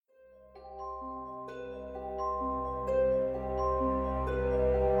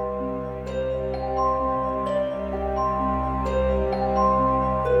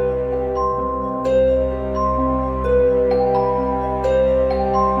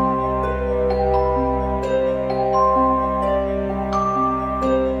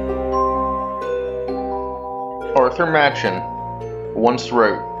Arthur Machen once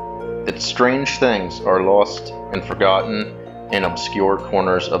wrote that strange things are lost and forgotten in obscure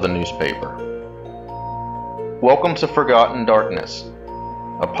corners of the newspaper. Welcome to Forgotten Darkness,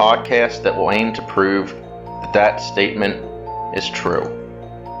 a podcast that will aim to prove that that statement is true.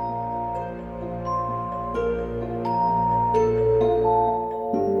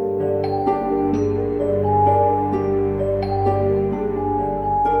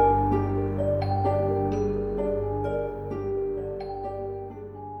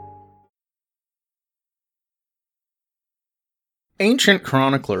 Ancient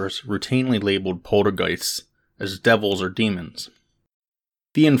chroniclers routinely labeled poltergeists as devils or demons.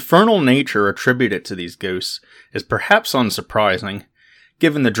 The infernal nature attributed to these ghosts is perhaps unsurprising,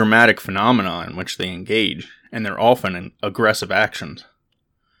 given the dramatic phenomena in which they engage and their often aggressive actions.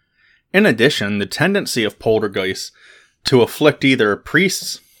 In addition, the tendency of poltergeists to afflict either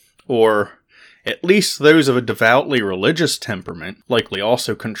priests or at least those of a devoutly religious temperament likely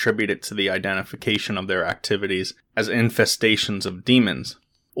also contributed to the identification of their activities as infestations of demons,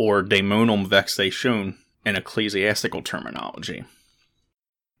 or daemonum vexation in ecclesiastical terminology.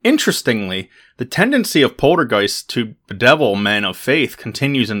 Interestingly, the tendency of poltergeists to bedevil men of faith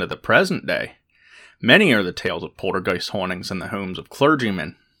continues into the present day. Many are the tales of poltergeist hauntings in the homes of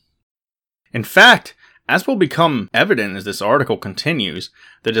clergymen. In fact, as will become evident as this article continues,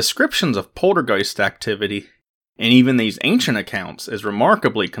 the descriptions of poltergeist activity in even these ancient accounts is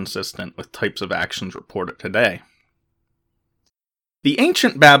remarkably consistent with types of actions reported today. The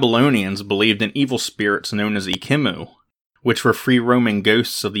ancient Babylonians believed in evil spirits known as Ikimu, which were free-roaming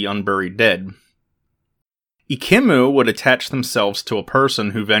ghosts of the unburied dead. Ikimu would attach themselves to a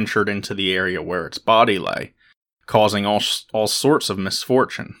person who ventured into the area where its body lay, causing all sorts of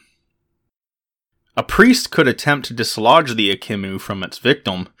misfortune. A priest could attempt to dislodge the Ikimu from its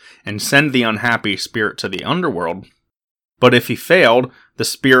victim and send the unhappy spirit to the underworld, but if he failed, the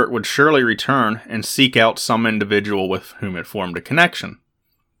spirit would surely return and seek out some individual with whom it formed a connection.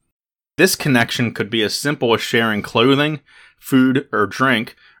 This connection could be as simple as sharing clothing, food, or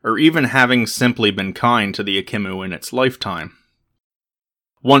drink, or even having simply been kind to the Ikimu in its lifetime.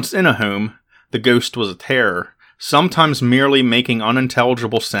 Once in a home, the ghost was a terror, sometimes merely making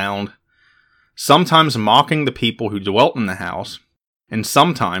unintelligible sound, sometimes mocking the people who dwelt in the house, and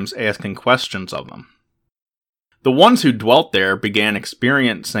sometimes asking questions of them. The ones who dwelt there began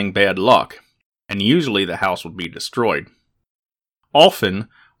experiencing bad luck, and usually the house would be destroyed. Often,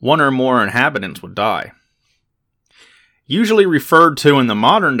 one or more inhabitants would die. Usually referred to in the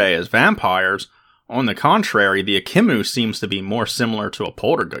modern day as vampires, on the contrary, the Ikimu seems to be more similar to a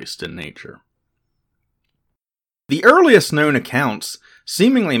poltergeist in nature. The earliest known accounts,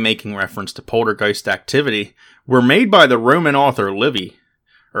 seemingly making reference to poltergeist activity, were made by the Roman author Livy,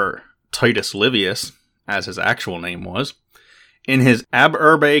 or Titus Livius, as his actual name was, in his Ab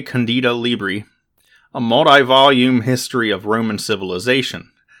Urbe Condita Libri, a multi-volume history of Roman civilization,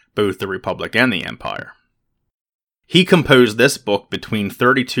 both the Republic and the Empire. He composed this book between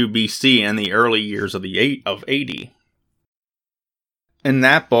 32 BC and the early years of AD. In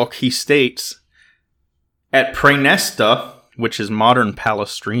that book, he states, "At Praenesta, which is modern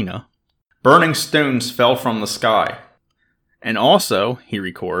Palestrina, burning stones fell from the sky. And also, he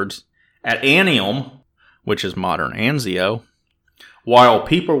records, at Anium, which is modern Anzio, while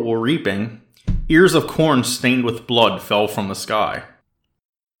people were reaping, ears of corn stained with blood fell from the sky."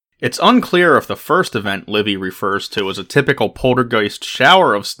 It's unclear if the first event Livy refers to as a typical poltergeist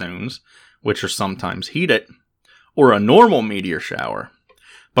shower of stones, which are sometimes heated, or a normal meteor shower,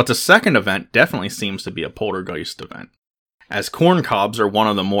 but the second event definitely seems to be a poltergeist event, as corn cobs are one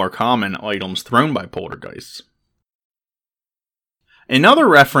of the more common items thrown by poltergeists. Another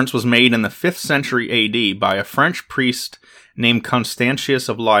reference was made in the 5th century AD by a French priest named Constantius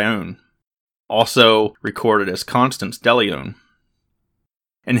of Lyon, also recorded as Constance de Lyon.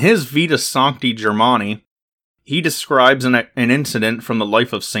 In his Vita Sancti Germani, he describes an incident from the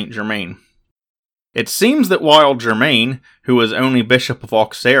life of Saint Germain. It seems that while Germain, who was only Bishop of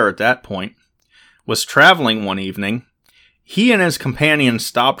Auxerre at that point, was traveling one evening, he and his companions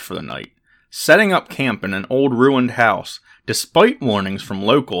stopped for the night, setting up camp in an old ruined house, despite warnings from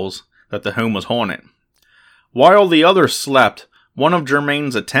locals that the home was haunted. While the others slept, one of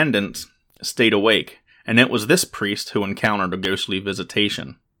Germain's attendants stayed awake, and it was this priest who encountered a ghostly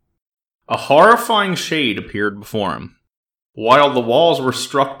visitation. A horrifying shade appeared before him, while the walls were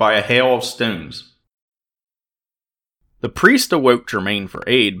struck by a hail of stones. The priest awoke Germain for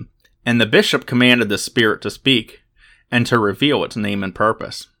aid, and the bishop commanded the spirit to speak, and to reveal its name and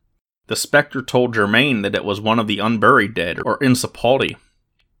purpose. The spectre told Germain that it was one of the unburied dead, or insepulti.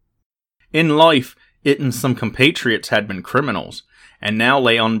 In life, it and some compatriots had been criminals, and now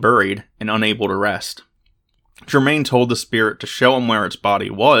lay unburied and unable to rest. Germain told the spirit to show him where its body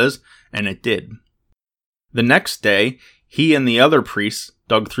was, and it did. The next day, he and the other priests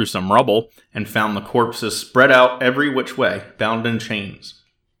dug through some rubble and found the corpses spread out every which way, bound in chains.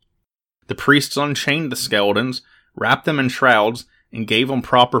 The priests unchained the skeletons, wrapped them in shrouds, and gave them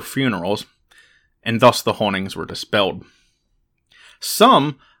proper funerals, and thus the hauntings were dispelled.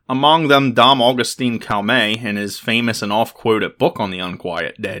 Some, among them Dom Augustin Calmet in his famous and oft-quoted book on the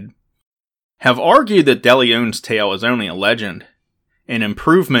unquiet dead, have argued that De Leon's tale is only a legend, an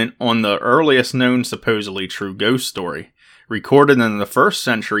improvement on the earliest known supposedly true ghost story, recorded in the 1st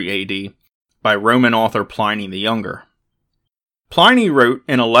century AD by Roman author Pliny the Younger. Pliny wrote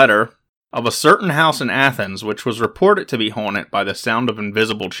in a letter of a certain house in Athens which was reported to be haunted by the sound of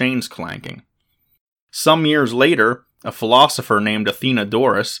invisible chains clanking. Some years later, a philosopher named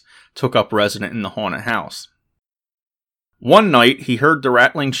Athenodorus took up residence in the haunted house. One night he heard the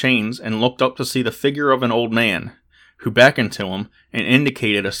rattling chains and looked up to see the figure of an old man, who beckoned to him and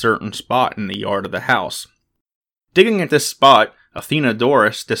indicated a certain spot in the yard of the house. Digging at this spot,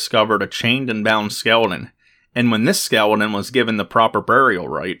 Athenodorus discovered a chained and bound skeleton, and when this skeleton was given the proper burial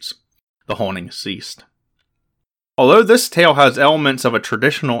rites, the haunting ceased. Although this tale has elements of a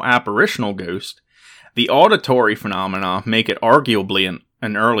traditional apparitional ghost, the auditory phenomena make it arguably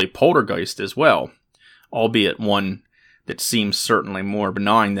an early poltergeist as well, albeit one that seems certainly more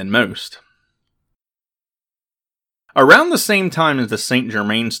benign than most. Around the same time as the Saint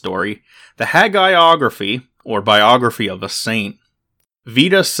Germain story, the hagiography, or biography of a saint,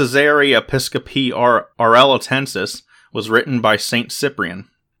 Vita Caesari Episcopi Arelatensis, was written by Saint Cyprian.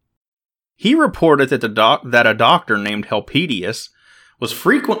 He reported that a doctor named Helpidius was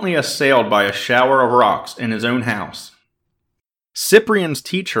frequently assailed by a shower of rocks in his own house. Cyprian's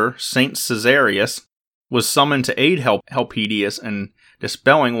teacher, Saint Caesarius, was summoned to aid Helpidius in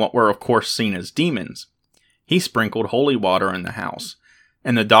dispelling what were of course seen as demons. He sprinkled holy water in the house,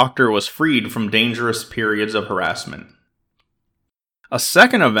 and the doctor was freed from dangerous periods of harassment. A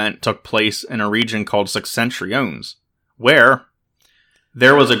second event took place in a region called Sexentriones, where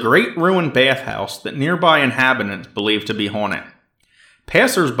there was a great ruined bathhouse that nearby inhabitants believed to be haunted.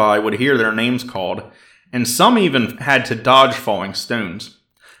 Passers-by would hear their names called, and some even had to dodge falling stones.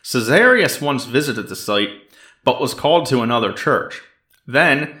 Caesarius once visited the site, but was called to another church.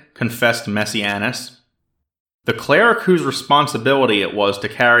 Then, confessed Messianus, the cleric whose responsibility it was to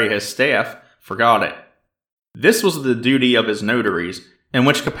carry his staff forgot it. This was the duty of his notaries, in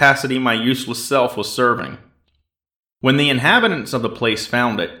which capacity my useless self was serving. When the inhabitants of the place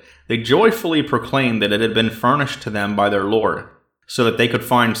found it, they joyfully proclaimed that it had been furnished to them by their lord, so that they could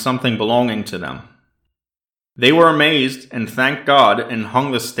find something belonging to them. They were amazed and thanked God and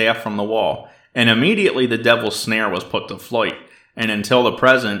hung the staff from the wall, and immediately the devil's snare was put to flight, and until the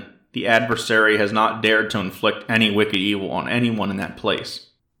present, the adversary has not dared to inflict any wicked evil on anyone in that place.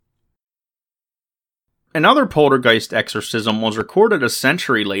 Another poltergeist exorcism was recorded a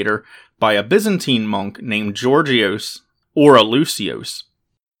century later by a Byzantine monk named Georgios or Eleusios,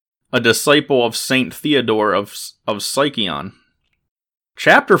 a disciple of Saint Theodore of Sicyon.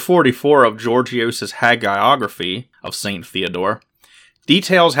 Chapter 44 of Georgios' hagiography of Saint Theodore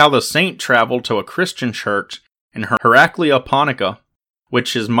details how the saint traveled to a Christian church in Herakleoponika,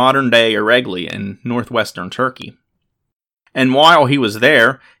 which is modern-day Eregli in northwestern Turkey. And while he was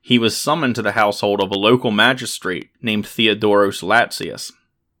there, he was summoned to the household of a local magistrate named Theodoros Latsius,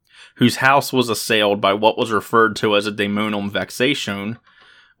 whose house was assailed by what was referred to as a daemonum vexation,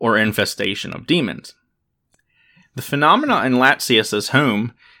 or infestation of demons. The phenomena in Latsius'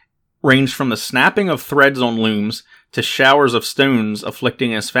 home ranged from the snapping of threads on looms to showers of stones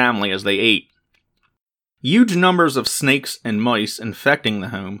afflicting his family as they ate. Huge numbers of snakes and mice infesting the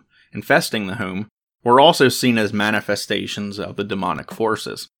home, were also seen as manifestations of the demonic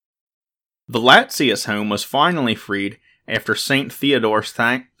forces. The Latsius home was finally freed after Saint Theodore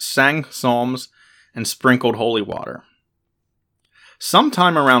sang psalms and sprinkled holy water.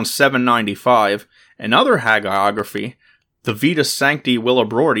 Sometime around 795, another hagiography, the Vita Sancti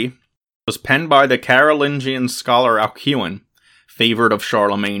Willibrordi, was penned by the Carolingian scholar Alcuin, favourite of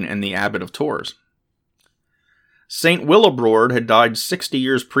Charlemagne and the abbot of Tours. Saint Willibrord had died 60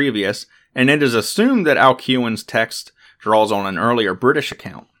 years previous, and it is assumed that Alcuin's text draws on an earlier British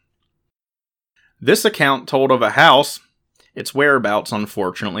account. This account told of a house, its whereabouts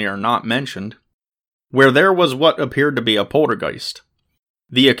unfortunately are not mentioned, where there was what appeared to be a poltergeist.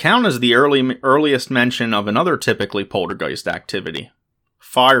 The account is the earliest mention of another typically poltergeist activity,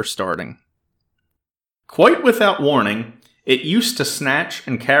 fire starting. Quite without warning, It used to snatch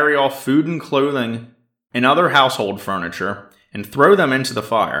and carry off food and clothing and other household furniture and throw them into the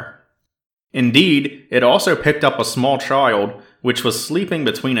fire. Indeed, it also picked up a small child which was sleeping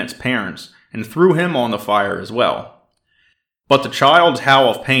between its parents and threw him on the fire as well. But the child's howl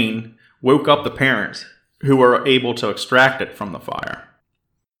of pain woke up the parents, who were able to extract it from the fire.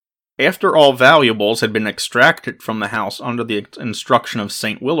 After all valuables had been extracted from the house under the instruction of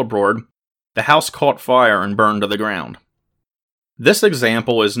St. Willibrord, the house caught fire and burned to the ground. This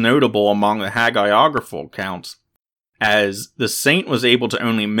example is notable among the hagiographical accounts, as the saint was able to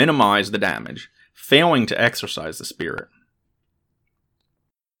only minimize the damage, failing to exorcise the spirit.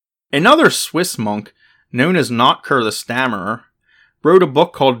 Another Swiss monk, known as Notker the Stammerer, wrote a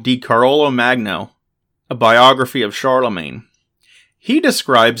book called De Carolo Magno, a biography of Charlemagne. He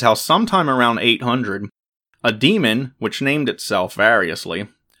describes how sometime around 800, a demon, which named itself variously,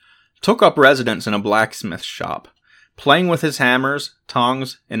 took up residence in a blacksmith's shop, playing with his hammers,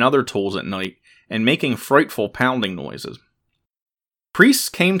 tongs, and other tools at night, and making frightful pounding noises. Priests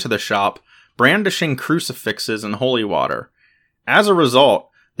came to the shop, brandishing crucifixes and holy water. As a result,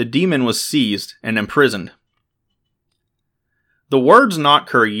 the demon was seized and imprisoned. The words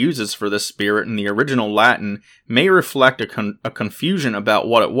Notker uses for this spirit in the original Latin may reflect a confusion about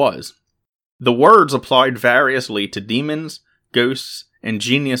what it was. The words applied variously to demons, ghosts, and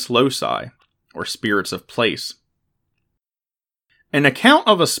genius loci, or spirits of place. An account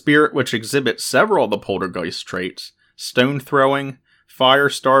of a spirit which exhibits several of the poltergeist traits, stone throwing, fire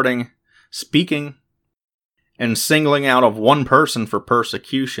starting, speaking, and singling out of one person for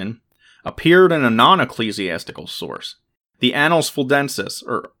persecution, appeared in a non-ecclesiastical source, the Annals Fuldensis,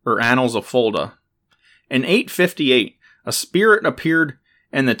 or Annals of Fulda. In 858, a spirit appeared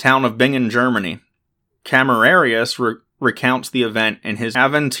in the town of Bingen, Germany. Camerarius recounts the event in his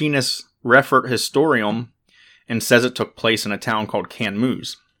Aventinus Refert Historium and says it took place in a town called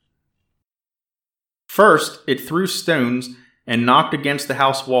Canmus. First, it threw stones and knocked against the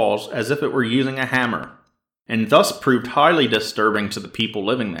house walls as if it were using a hammer, and thus proved highly disturbing to the people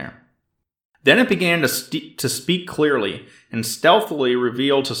living there. Then it began to speak clearly and stealthily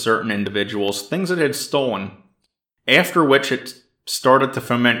reveal to certain individuals things it had stolen, after which it started to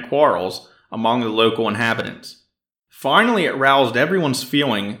foment quarrels among the local inhabitants. Finally, it roused everyone's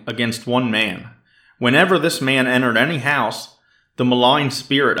feeling against one man. Whenever this man entered any house, the malign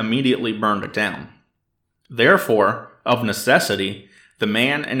spirit immediately burned it down. Therefore, of necessity, the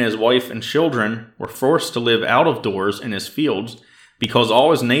man and his wife and children were forced to live out of doors in his fields because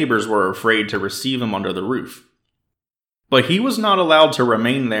all his neighbors were afraid to receive him under the roof. But he was not allowed to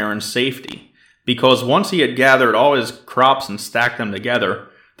remain there in safety, because once he had gathered all his crops and stacked them together,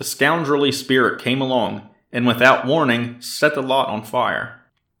 the scoundrelly spirit came along, and without warning, set the lot on fire.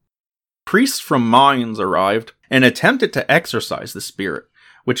 Priests from Mainz arrived and attempted to exorcise the spirit,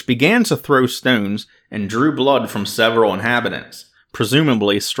 which began to throw stones and drew blood from several inhabitants,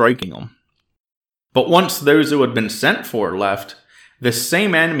 presumably striking them. But once those who had been sent for left, this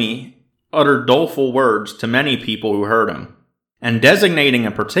same enemy uttered doleful words to many people who heard him, and designating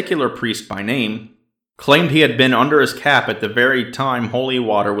a particular priest by name, claimed he had been under his cap at the very time holy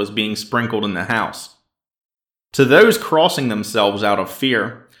water was being sprinkled in the house. To those crossing themselves out of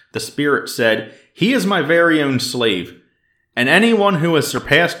fear, the spirit said, "He is my very own slave, and anyone who is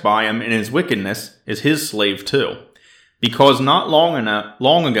surpassed by him in his wickedness is his slave too, because not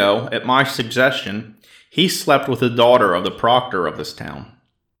long ago, at my suggestion, he slept with the daughter of the proctor of this town."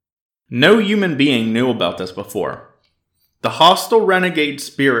 No human being knew about this before. The hostile renegade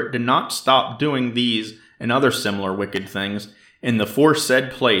spirit did not stop doing these and other similar wicked things in the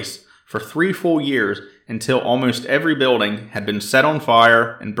foresaid place for 3 full years, until almost every building had been set on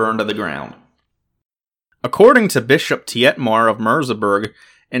fire and burned to the ground. According to Bishop Tietmar of Merseburg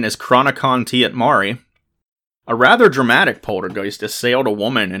in his Chronicon Tietmari, a rather dramatic poltergeist assailed a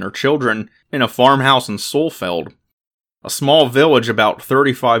woman and her children in a farmhouse in Solfeld, a small village about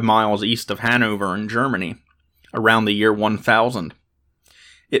 35 miles east of Hanover in Germany, around the year 1000.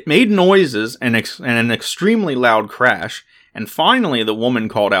 It made noises and an extremely loud crash, and finally the woman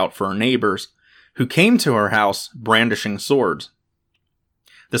called out for her neighbors, who came to her house brandishing swords.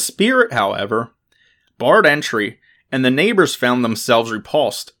 The spirit, however, barred entry, and the neighbors found themselves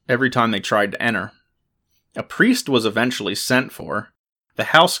repulsed every time they tried to enter. A priest was eventually sent for, the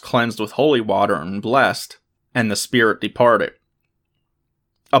house cleansed with holy water and blessed, and the spirit departed.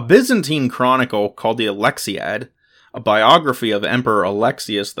 A Byzantine chronicle called the Alexiad, a biography of Emperor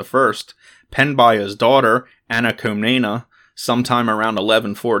Alexius I, penned by his daughter Anna Komnena sometime around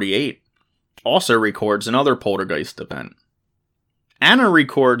 1148, also records another poltergeist event. Anna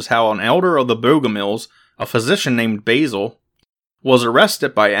records how an elder of the Bogomils, a physician named Basil, was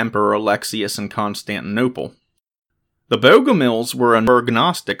arrested by Emperor Alexius in Constantinople. The Bogomils were a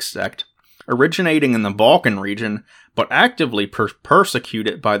Gnostic sect originating in the Balkan region, but actively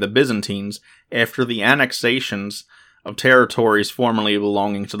persecuted by the Byzantines after the annexations of territories formerly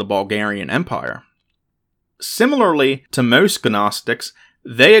belonging to the Bulgarian Empire. Similarly to most Gnostics,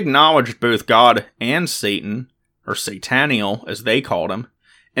 they acknowledged both God and Satan, or Sataniel as they called him,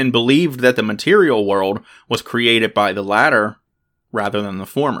 and believed that the material world was created by the latter rather than the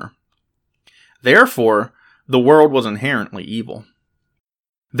former. Therefore, the world was inherently evil.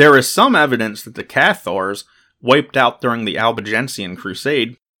 There is some evidence that the Cathars, wiped out during the Albigensian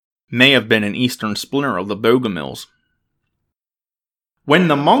Crusade, may have been an eastern splinter of the Bogomils. When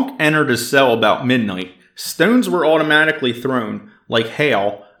the monk entered his cell about midnight, stones were automatically thrown, like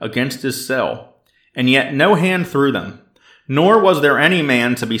hail, against his cell, and yet no hand threw them, nor was there any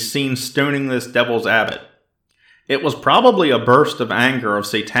man to be seen stoning this devil's abbot. It was probably a burst of anger of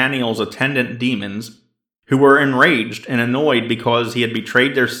Sataniel's attendant demons, who were enraged and annoyed because he had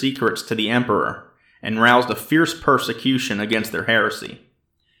betrayed their secrets to the emperor, and roused a fierce persecution against their heresy.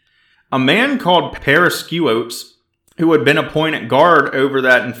 A man called Periscuotes, who had been appointed guard over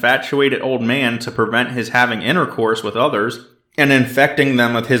that infatuated old man to prevent his having intercourse with others, and infecting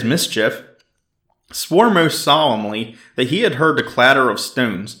them with his mischief, swore most solemnly that he had heard the clatter of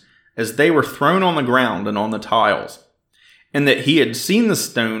stones as they were thrown on the ground and on the tiles, and that he had seen the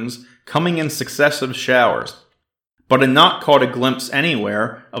stones coming in successive showers, but had not caught a glimpse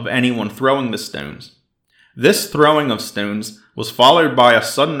anywhere of anyone throwing the stones. This throwing of stones was followed by a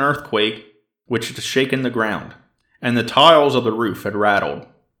sudden earthquake which had shaken the ground, and the tiles of the roof had rattled.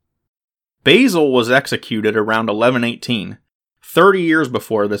 Basil was executed around 1118, 30 years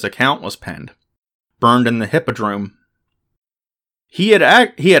before this account was penned, burned in the Hippodrome. He had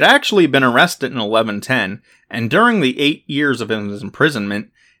actually been arrested in 1110, and during the 8 years of his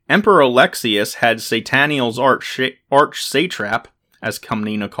imprisonment, Emperor Alexius had Sataniel's arch-satrap, as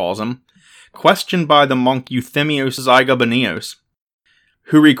Comnena calls him, questioned by the monk Euthemios Zygabanios,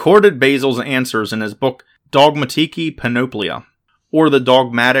 who recorded Basil's answers in his book Dogmatiki Panoplia, or the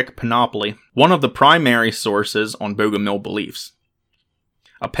Dogmatic Panoply, one of the primary sources on Bogomil beliefs.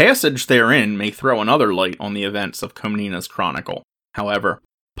 A passage therein may throw another light on the events of Comnena's chronicle, however,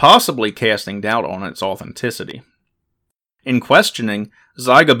 possibly casting doubt on its authenticity. In questioning,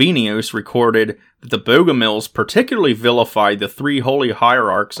 Zygabanios recorded that the Bogomils particularly vilified the three holy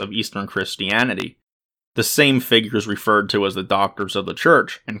hierarchs of Eastern Christianity, the same figures referred to as the doctors of the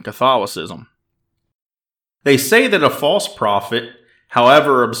Church in Catholicism. They say that a false prophet,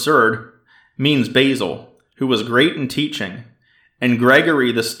 however absurd, means Basil, who was great in teaching, and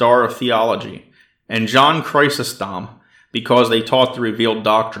Gregory the star of theology, and John Chrysostom, because they taught the revealed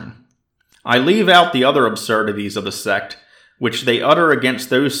doctrine. I leave out the other absurdities of the sect, which they utter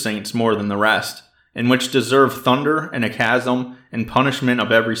against those saints more than the rest, and which deserve thunder and a chasm and punishment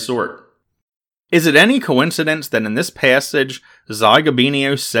of every sort. Is it any coincidence that in this passage,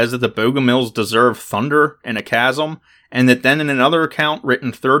 Zygabanios says that the Bogomils deserve thunder and a chasm, and that then in another account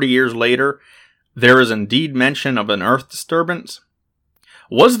written 30 years later, there is indeed mention of an earth disturbance?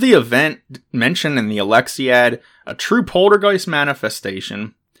 Was the event mentioned in the Alexiad a true poltergeist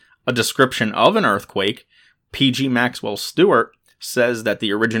manifestation, a description of an earthquake? P.G. Maxwell Stewart says that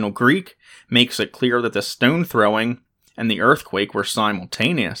the original Greek makes it clear that the stone throwing and the earthquake were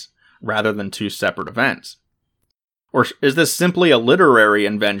simultaneous, rather than two separate events. Or is this simply a literary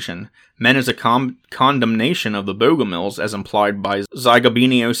invention, meant as a condemnation of the Bogomils as implied by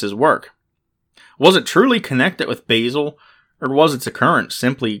Zygabanios' work? Was it truly connected with Basil, or was its occurrence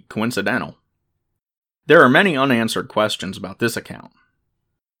simply coincidental? There are many unanswered questions about this account.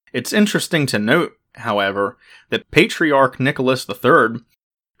 It's interesting to note, however, that Patriarch Nicholas III,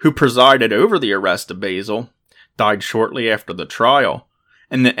 who presided over the arrest of Basil, died shortly after the trial,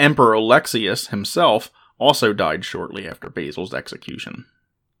 and the Emperor Alexius himself also died shortly after Basil's execution.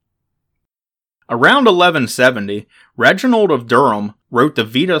 Around 1170, Reginald of Durham wrote the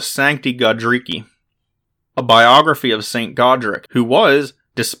Vita Sancti Godrici, a biography of Saint Godric, who was,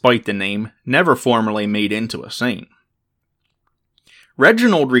 despite the name, never formally made into a saint.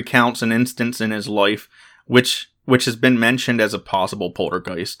 Reginald recounts an instance in his life which has been mentioned as a possible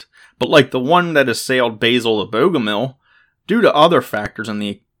poltergeist, but like the one that assailed Basil the Bogomil, due to other factors in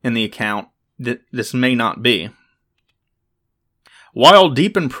the account, this may not be. While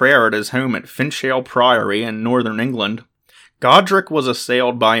deep in prayer at his home at Finchale Priory in northern England, Godric was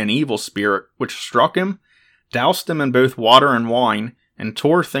assailed by an evil spirit which struck him, doused him in both water and wine, and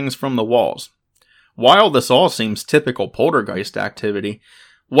tore things from the walls. While this all seems typical poltergeist activity,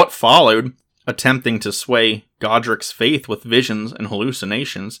 what followed, attempting to sway Godric's faith with visions and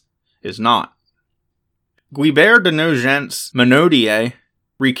hallucinations, is not. Guibert de Nogent's Monodier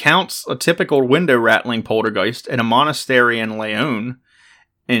recounts a typical window-rattling poltergeist at a monastery in Lyon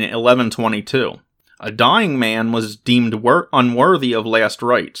in 1122. A dying man was deemed unworthy of last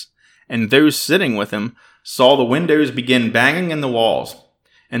rites, and those sitting with him saw the windows begin banging in the walls,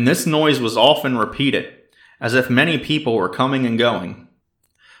 and this noise was often repeated, as if many people were coming and going.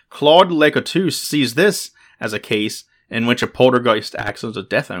 Claude Lecouteux sees this as a case in which a poltergeist acts as a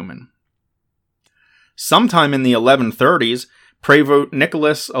death omen. Sometime in the 1130s, Prévôt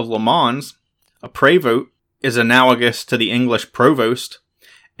Nicholas of Le Mans, a prévôt is analogous to the English provost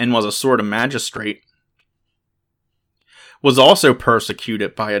and was a sort of magistrate, was also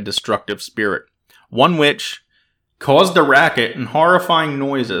persecuted by a destructive spirit, one which caused a racket and horrifying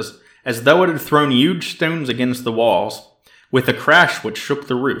noises as though it had thrown huge stones against the walls, with a crash which shook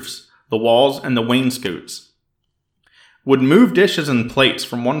the roofs, the walls, and the wainscots. Would move dishes and plates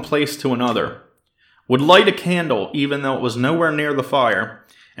from one place to another. Would light a candle even though it was nowhere near the fire,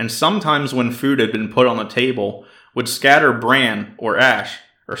 and sometimes when food had been put on the table, would scatter bran or ash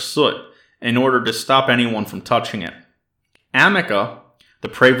or soot in order to stop anyone from touching it. Amica, the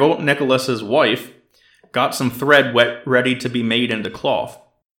Prévôt Nicholas's wife, got some thread ready to be made into cloth.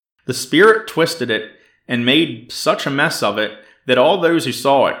 The spirit twisted it and made such a mess of it that all those who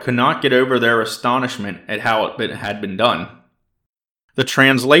saw it could not get over their astonishment at how it had been done. The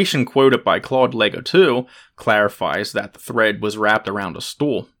translation quoted by Claude Lecouteux clarifies that the thread was wrapped around a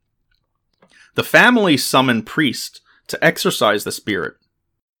stool. The family summoned priests to exorcise the spirit,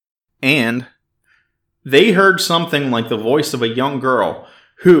 and they heard something like the voice of a young girl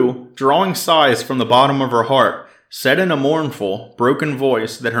who, drawing sighs from the bottom of her heart, said in a mournful, broken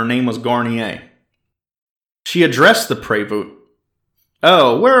voice that her name was Garnier. She addressed the Prévôt.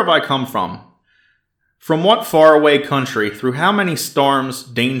 "Oh, where have I come from? From what faraway country, through how many storms,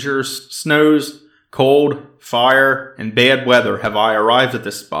 dangers, snows, cold, fire, and bad weather have I arrived at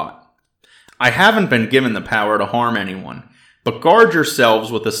this spot? I haven't been given the power to harm anyone, but guard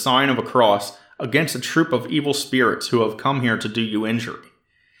yourselves with the sign of a cross against a troop of evil spirits who have come here to do you injury.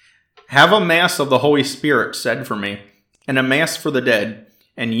 Have a mass of the Holy Spirit said for me, and a mass for the dead,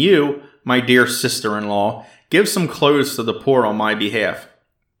 and you, my dear sister-in-law, give some clothes to the poor on my behalf."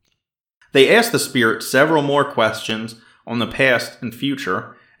 They asked the spirit several more questions on the past and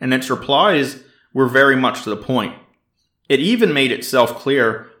future, and its replies were very much to the point. It even made itself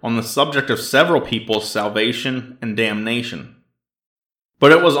clear on the subject of several people's salvation and damnation.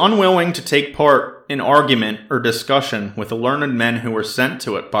 But it was unwilling to take part in argument or discussion with the learned men who were sent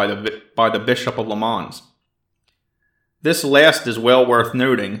to it by the Bishop of Le Mans. This last is well worth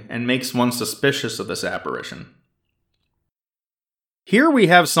noting, and makes one suspicious of this apparition. Here we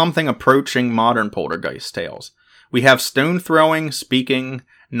have something approaching modern poltergeist tales. We have stone throwing, speaking,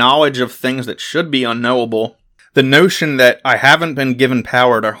 knowledge of things that should be unknowable, the notion that I haven't been given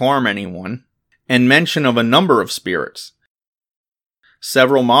power to harm anyone, and mention of a number of spirits.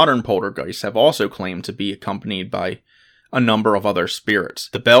 Several modern poltergeists have also claimed to be accompanied by a number of other spirits,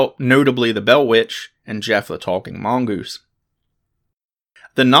 notably the Bell Witch and Jeff the Talking Mongoose.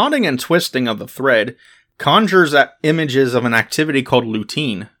 The knotting and twisting of the thread conjures images of an activity called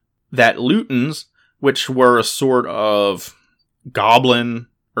lutine, that lutins, which were a sort of goblin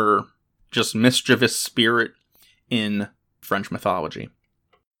or just mischievous spirit in French mythology,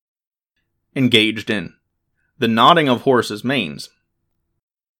 engaged in. The knotting of horses' manes.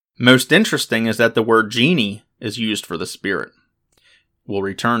 Most interesting is that the word genie is used for the spirit. We'll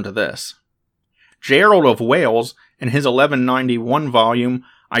return to this. Gerald of Wales, in his 1191 volume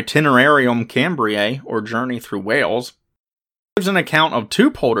Itinerarium Cambriae, or Journey Through Wales, gives an account of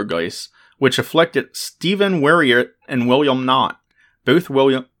two poltergeists which afflicted Stephen Wherriot and William Knott, both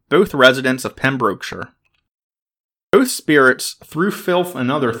residents of Pembrokeshire. Both spirits threw filth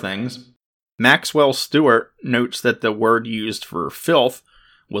and other things. Maxwell Stewart notes that the word used for filth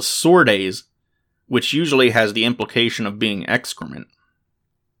was sordes, which usually has the implication of being excrement.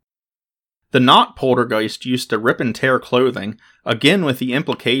 The Knott poltergeist used to rip and tear clothing, again with the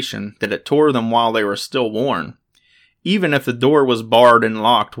implication that it tore them while they were still worn, even if the door was barred and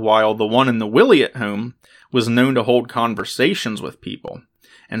locked, while the one in the Williot home was known to hold conversations with people,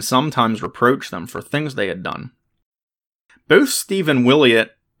 and sometimes reproach them for things they had done. Both Stephen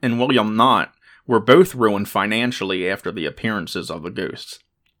Williot and William Knott were both ruined financially after the appearances of the ghosts,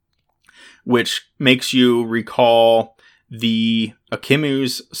 which makes you recall the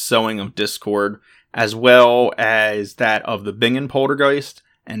Akimu's Sowing of Discord, as well as that of the Bingen poltergeist,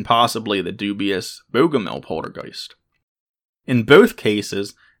 and possibly the dubious Bogomil poltergeist. In both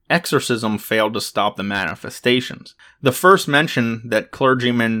cases, exorcism failed to stop the manifestations. The first mention that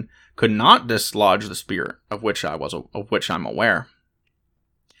clergymen could not dislodge the spirit, of which I'm aware.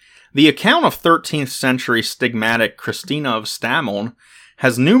 The account of 13th century stigmatic Christina of Stammon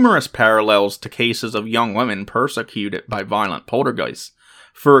has numerous parallels to cases of young women persecuted by violent poltergeists.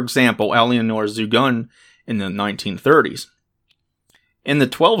 For example, Eleanor Zugun in the 1930s. In the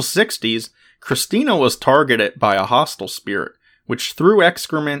 1260s, Christina was targeted by a hostile spirit, which threw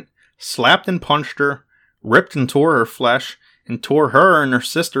excrement, slapped and punched her, ripped and tore her flesh, and tore her and her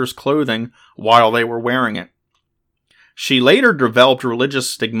sister's clothing while they were wearing it. She later developed religious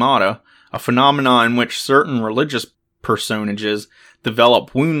stigmata, a phenomenon in which certain religious personages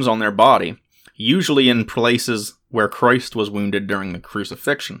develop wounds on their body, usually in places where Christ was wounded during the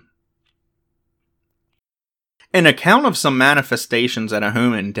crucifixion. An account of some manifestations at a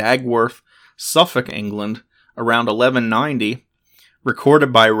home in Dagworth, Suffolk, England, around 1190,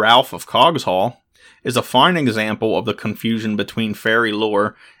 recorded by Ralph of Coggeshall, is a fine example of the confusion between fairy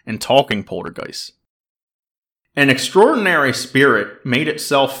lore and talking poltergeists. An extraordinary spirit made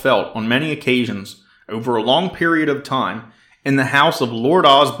itself felt on many occasions over a long period of time in the house of Lord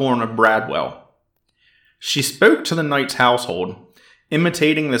Osborne of Bradwell. She spoke to the knight's household,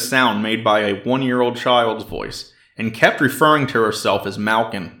 imitating the sound made by a 1-year-old child's voice, and kept referring to herself as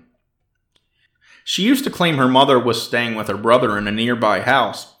Malkin. She used to claim her mother was staying with her brother in a nearby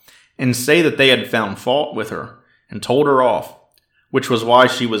house, and say that they had found fault with her, and told her off, which was why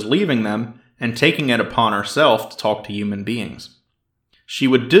she was leaving them and taking it upon herself to talk to human beings. She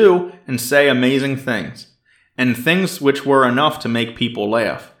would do and say amazing things, and things which were enough to make people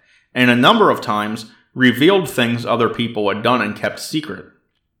laugh, and a number of times revealed things other people had done and kept secret.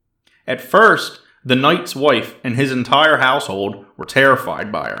 At first, the knight's wife and his entire household were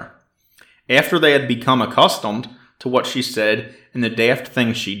terrified by her. After they had become accustomed to what she said and the daft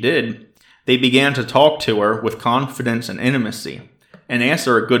things she did, they began to talk to her with confidence and intimacy, and ask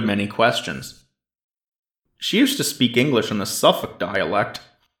her a good many questions. She used to speak English in the Suffolk dialect,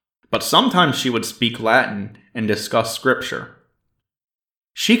 but sometimes she would speak Latin and discuss scripture.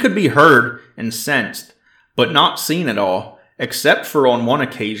 She could be heard and sensed, but not seen at all, except for on one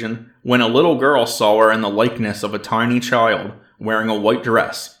occasion when a little girl saw her in the likeness of a tiny child wearing a white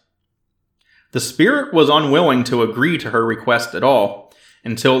dress. The spirit was unwilling to agree to her request at all,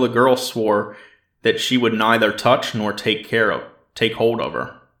 until the girl swore that she would neither touch nor take hold of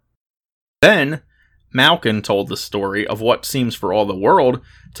her. Then, Malkin told the story of what seems for all the world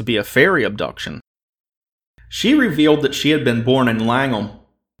to be a fairy abduction. She revealed that she had been born in Langham,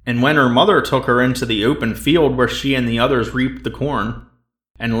 and when her mother took her into the open field where she and the others reaped the corn,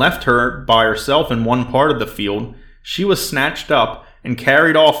 and left her by herself in one part of the field, she was snatched up and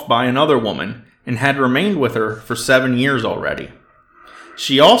carried off by another woman, and had remained with her for 7 years already.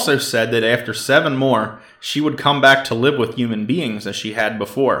 She also said that after 7 more, she would come back to live with human beings as she had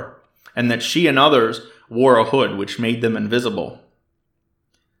before, and that she and others wore a hood which made them invisible.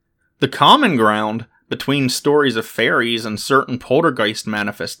 The common ground between stories of fairies and certain poltergeist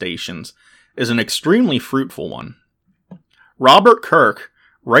manifestations is an extremely fruitful one. Robert Kirk,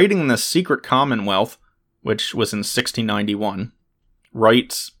 writing The Secret Commonwealth, which was in 1691,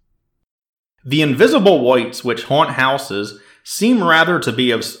 writes, "The invisible wights which haunt houses seem rather to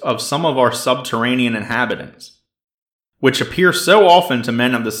be of some of our subterranean inhabitants, which appear so often to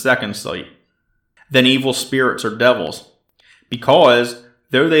men of the second sight, than evil spirits or devils, because,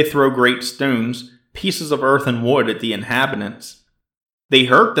 though they throw great stones, pieces of earth and wood at the inhabitants, they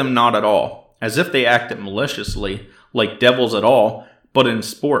hurt them not at all, as if they acted maliciously, like devils at all, but in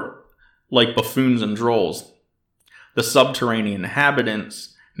sport, like buffoons and drolls. The subterranean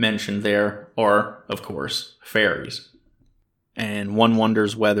inhabitants mentioned there are, of course, fairies." And one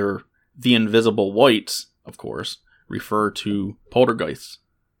wonders whether the invisible wights, of course, refer to poltergeists.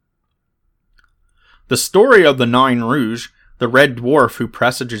 The story of the Nain Rouge, the red dwarf who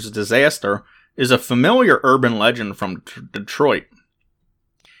presages disaster, is a familiar urban legend from Detroit.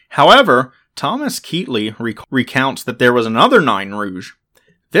 However, Thomas Keatley recounts that there was another Nain Rouge,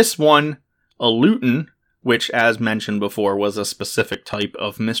 this one a Luton, which, as mentioned before, was a specific type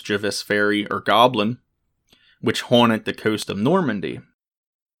of mischievous fairy or goblin, which haunted the coast of Normandy.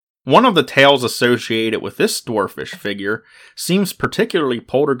 One of the tales associated with this dwarfish figure seems particularly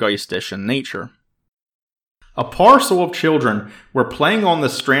poltergeistish in nature. A parcel of children were playing on the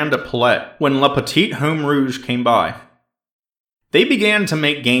strand at Paulette when Le Petit Homme Rouge came by. They began to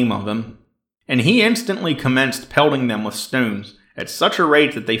make game of him, and he instantly commenced pelting them with stones at such a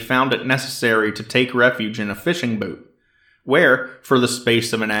rate that they found it necessary to take refuge in a fishing boat, where, for the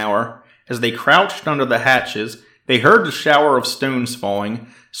space of an hour, as they crouched under the hatches, They heard the shower of stones falling,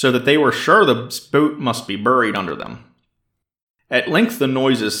 so that they were sure the boat must be buried under them. At length the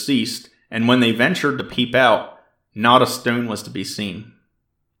noises ceased, and when they ventured to peep out, not a stone was to be seen.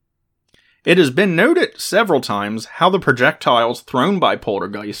 It has been noted several times how the projectiles thrown by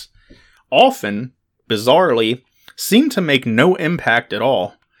poltergeists often, bizarrely, seem to make no impact at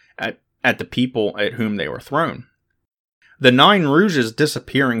all at the people at whom they were thrown. The Nine Rouges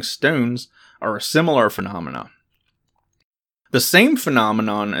disappearing stones are a similar phenomenon. The same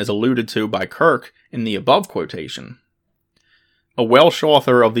phenomenon is alluded to by Kirk in the above quotation. A Welsh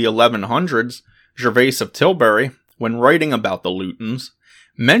author of the 1100s, Gervase of Tilbury, when writing about the Lutins,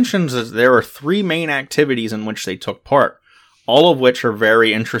 mentions that there are three main activities in which they took part, all of which are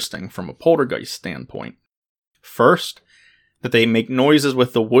very interesting from a poltergeist standpoint. First, that they make noises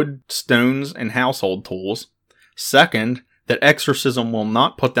with the wood, stones, and household tools. Second, that exorcism will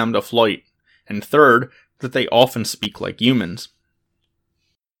not put them to flight. And third, that they often speak like humans.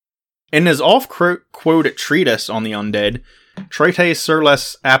 In his oft-quoted treatise on the undead, Traité sur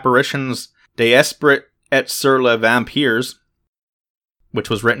les apparitions des esprits et sur les vampires, which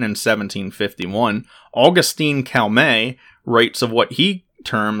was written in 1751, Augustin Calmet writes of what he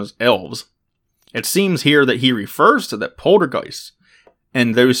terms elves. It seems here that he refers to the poltergeists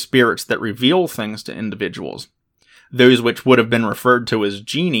and those spirits that reveal things to individuals, those which would have been referred to as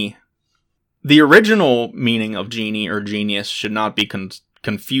genii. The original meaning of genie or genius should not be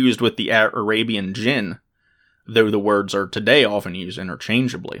confused with the Arabian jinn, though the words are today often used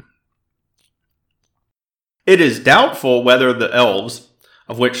interchangeably. It is doubtful whether the elves,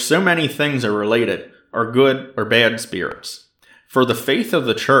 of which so many things are related, are good or bad spirits, for the faith of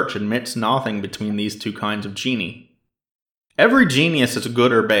the church admits nothing between these two kinds of genii. Every genius is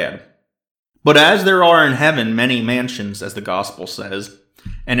good or bad. But as there are in heaven many mansions, as the Gospel says,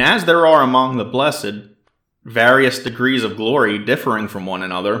 and as there are among the blessed various degrees of glory differing from one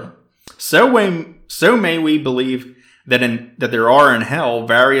another, so may we believe that there are in hell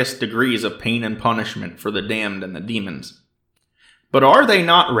various degrees of pain and punishment for the damned and the demons. But are they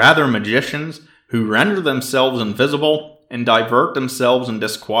not rather magicians who render themselves invisible and divert themselves in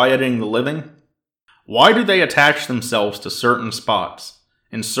disquieting the living? Why do they attach themselves to certain spots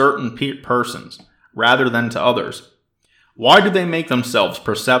and certain persons rather than to others? Why do they make themselves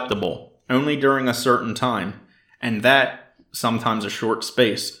perceptible only during a certain time, and that sometimes a short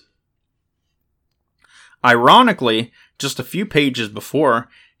space? Ironically, just a few pages before,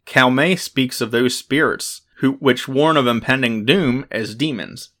 Calmet speaks of those spirits which warn of impending doom as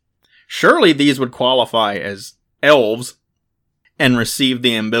demons. Surely these would qualify as elves and receive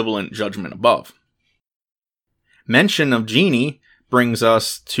the ambivalent judgment above. Mention of genie brings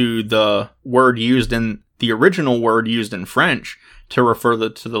us to the original word used in French to refer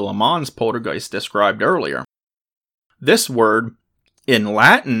to the Le Mans poltergeist described earlier. This word, in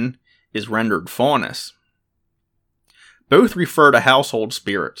Latin, is rendered faunus. Both refer to household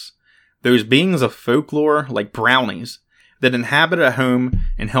spirits, those beings of folklore like brownies that inhabit a home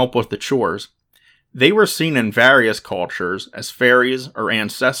and help with the chores. They were seen in various cultures as fairies or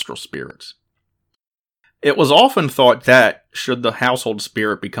ancestral spirits. It was often thought that, should the household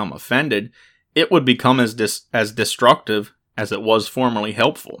spirit become offended, it would become as destructive as it was formerly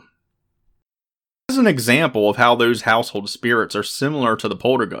helpful. As an example of how those household spirits are similar to the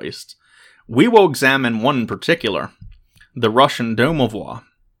poltergeists, we will examine one in particular, the Russian domovoi,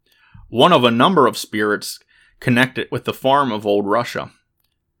 one of a number of spirits connected with the farm of old Russia.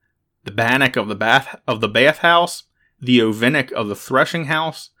 The bannock of the bathhouse, the ovinnik of the threshing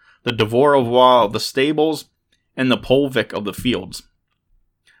house, the dvorovoi of the stables, and the polvik of the fields.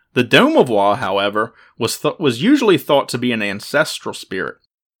 The domovoi, however, was usually thought to be an ancestral spirit,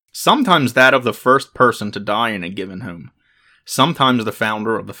 sometimes that of the first person to die in a given home, sometimes the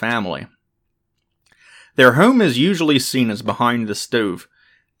founder of the family. Their home is usually seen as behind the stove.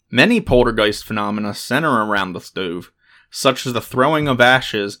 Many poltergeist phenomena center around the stove, such as the throwing of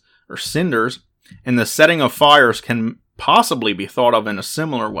ashes or cinders, and the setting of fires can possibly be thought of in a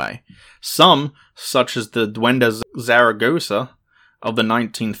similar way. Some, such as the Duendes Zaragoza of the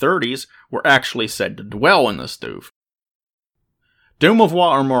 1930s, were actually said to dwell in the stove. Domovoi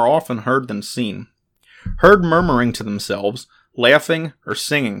are more often heard than seen, heard murmuring to themselves, laughing, or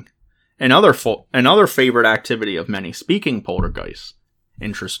singing, another favorite activity of many speaking poltergeists,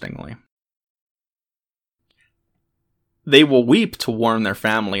 interestingly. They will weep to warn their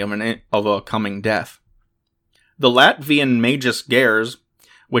family of a coming death. The Latvian Magus Gers,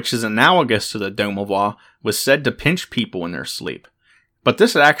 which is analogous to the domovoi, was said to pinch people in their sleep, but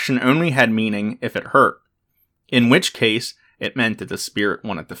this action only had meaning if it hurt, in which case it meant that the spirit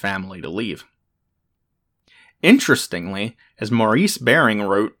wanted the family to leave. Interestingly, as Maurice Baring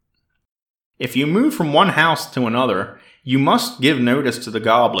wrote, "If you move from one house to another, you must give notice to the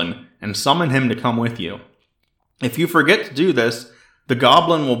goblin and summon him to come with you. If you forget to do this, the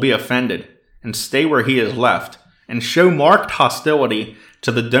goblin will be offended and stay where he is left, and show marked hostility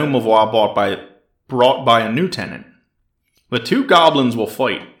to the domovois brought by a new tenant. The two goblins will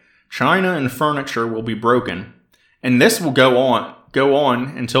fight, china and furniture will be broken, and this will go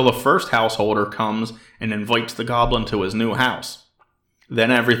on until the first householder comes and invites the goblin to his new house.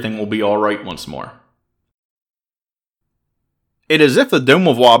 Then everything will be all right once more." It is if the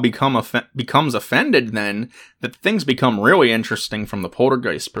domovois becomes offended, then, that things become really interesting from the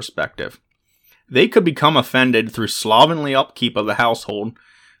poltergeist perspective. They could become offended through slovenly upkeep of the household,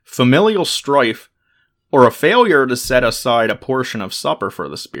 familial strife, or a failure to set aside a portion of supper for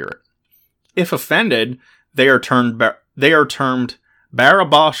the spirit. If offended, they are termed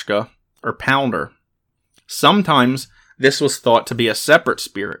Barabashka or Pounder. Sometimes this was thought to be a separate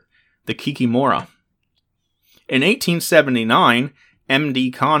spirit, the Kikimora. In 1879,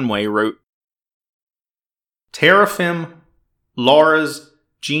 M.D. Conway wrote, "Teraphim, Lauras,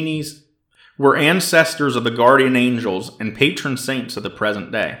 Genies were ancestors of the guardian angels and patron saints of the present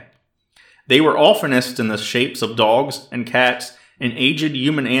day. They were oftenest in the shapes of dogs and cats and aged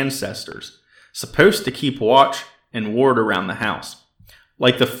human ancestors, supposed to keep watch and ward around the house,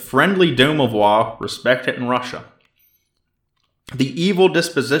 like the friendly domovois respected in Russia. The evil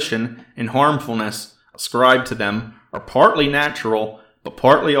disposition and harmfulness ascribed to them are partly natural, but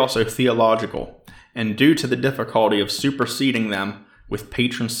partly also theological, and due to the difficulty of superseding them with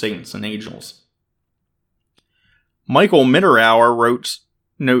patron saints and angels." Michael Mitterauer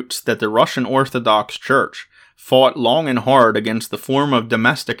notes that the Russian Orthodox Church fought long and hard against the form of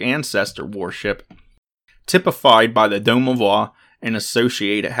domestic ancestor worship, typified by the domovois and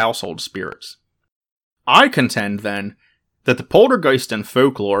associated household spirits. I contend, then, that the poltergeist in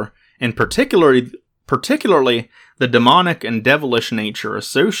folklore, and particularly the demonic and devilish nature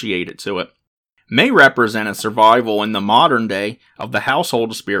associated to it, may represent a survival in the modern day of the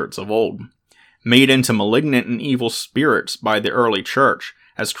household spirits of old, made into malignant and evil spirits by the early church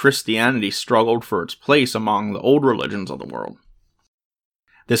as Christianity struggled for its place among the old religions of the world.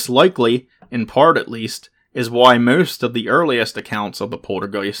 This likely, in part at least, is why most of the earliest accounts of the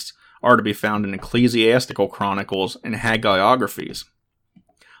poltergeists are to be found in ecclesiastical chronicles and hagiographies.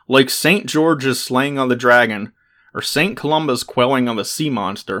 Like St. George's slaying of the dragon, or St. Columba's quelling of the sea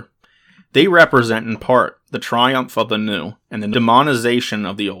monster, they represent in part the triumph of the new and the demonization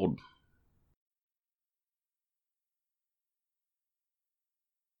of the old.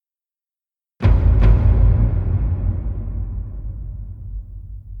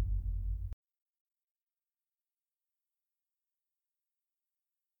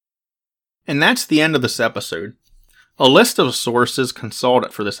 And that's the end of this episode. A list of sources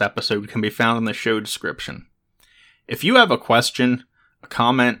consulted for this episode can be found in the show description. If you have a question, a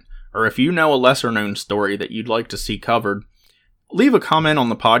comment, or if you know a lesser-known story that you'd like to see covered, leave a comment on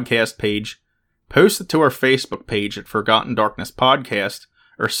the podcast page, post it to our Facebook page at Forgotten Darkness Podcast,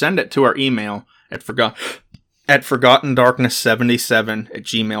 or send it to our email at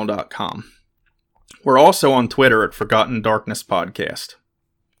forgottendarkness77@gmail.com. We're also on Twitter at Forgotten Darkness Podcast.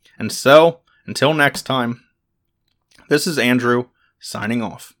 And so, until next time, this is Andrew, signing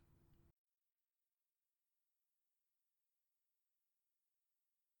off.